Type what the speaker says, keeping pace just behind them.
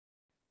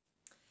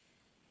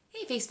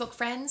Facebook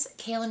friends,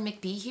 Kaylin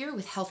McBee here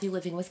with Healthy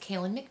Living with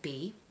Kaylin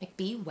McBee,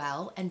 McBee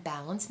Well and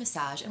Balance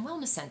Massage and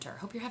Wellness Center.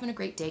 Hope you're having a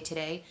great day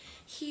today.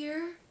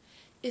 Here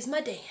is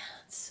my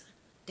dance.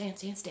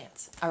 Dance, dance,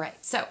 dance. All right,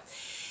 so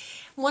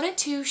wanted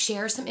to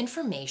share some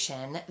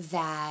information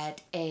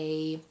that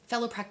a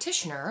fellow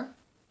practitioner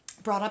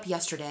brought up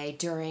yesterday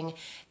during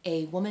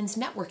a women's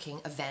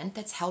networking event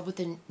that's held with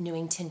the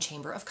Newington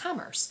Chamber of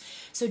Commerce.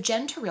 So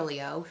Jen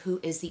Torillo,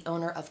 who is the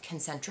owner of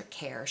Concentric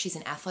Care, she's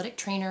an athletic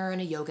trainer and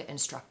a yoga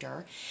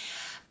instructor,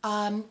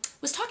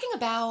 was talking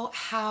about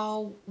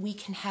how we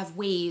can have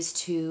ways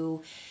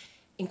to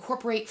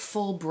incorporate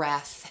full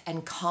breath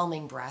and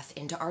calming breath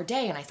into our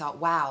day. And I thought,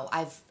 wow,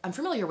 I'm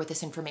familiar with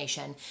this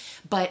information,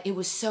 but it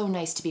was so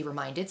nice to be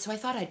reminded. So I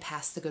thought I'd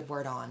pass the good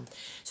word on.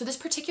 So this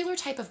particular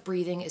type of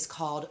breathing is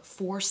called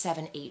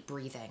 4-7-8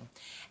 breathing.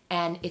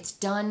 And it's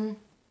done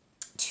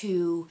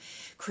to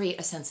create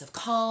a sense of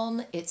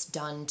calm. It's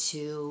done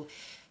to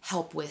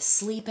help with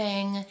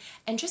sleeping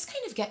and just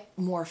kind of get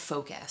more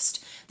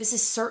focused. This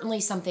is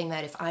certainly something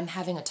that if I'm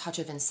having a touch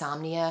of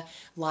insomnia,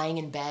 lying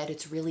in bed,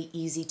 it's really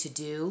easy to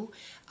do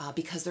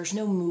because there's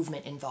no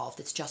movement involved.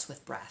 It's just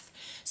with breath.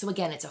 So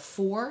again, it's a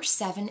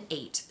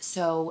 4-7-8.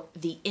 So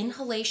the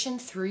inhalation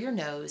through your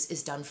nose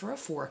is done for a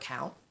 4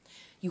 count.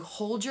 You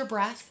hold your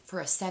breath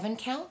for a 7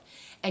 count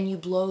and you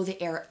blow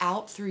the air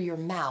out through your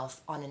mouth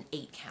on an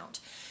 8 count.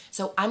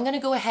 So I'm going to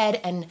go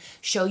ahead and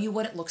show you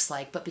what it looks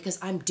like, but because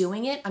I'm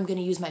doing it, I'm going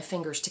to use my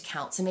fingers to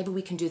count. So maybe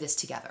we can do this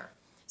together.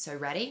 So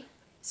ready?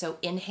 So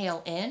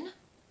inhale in,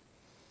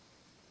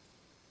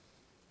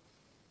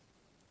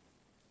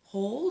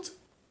 hold,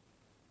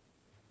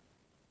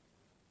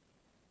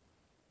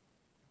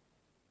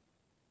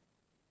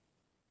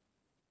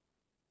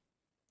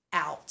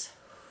 out.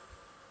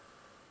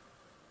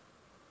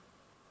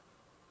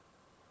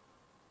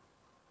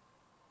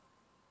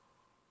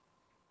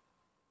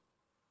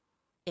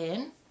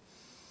 In,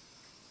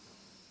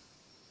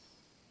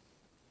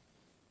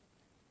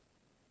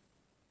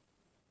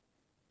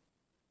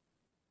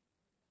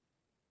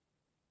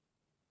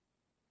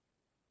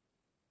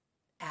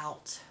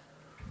 out.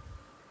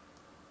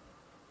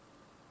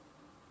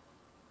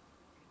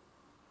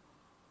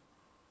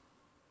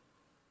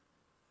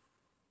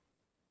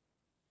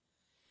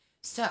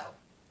 So,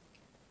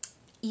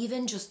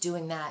 even just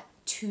doing that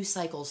 2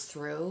 cycles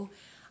through,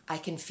 I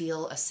can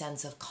feel a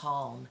sense of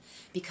calm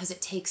because it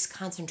takes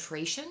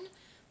concentration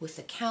with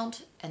the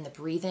count and the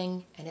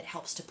breathing, and it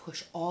helps to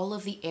push all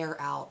of the air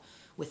out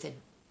with a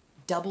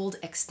doubled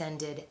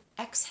extended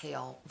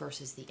exhale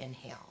versus the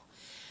inhale.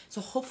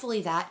 So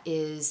hopefully that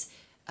is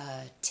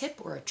a tip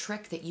or a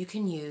trick that you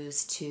can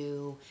use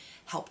to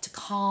help to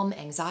calm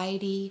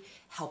anxiety,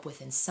 help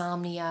with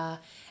insomnia,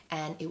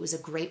 and it was a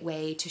great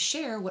way to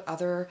share what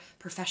other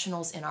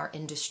professionals in our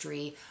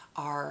industry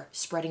are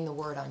spreading the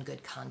word on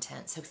good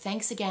content. So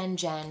thanks again,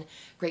 Jen.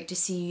 Great to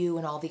see you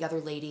and all the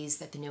other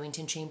ladies at the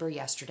Newington Chamber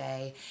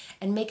yesterday,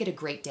 and make it a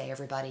great day,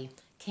 everybody.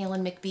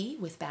 Kaylin McBee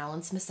with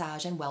Balance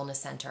Massage and Wellness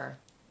Center.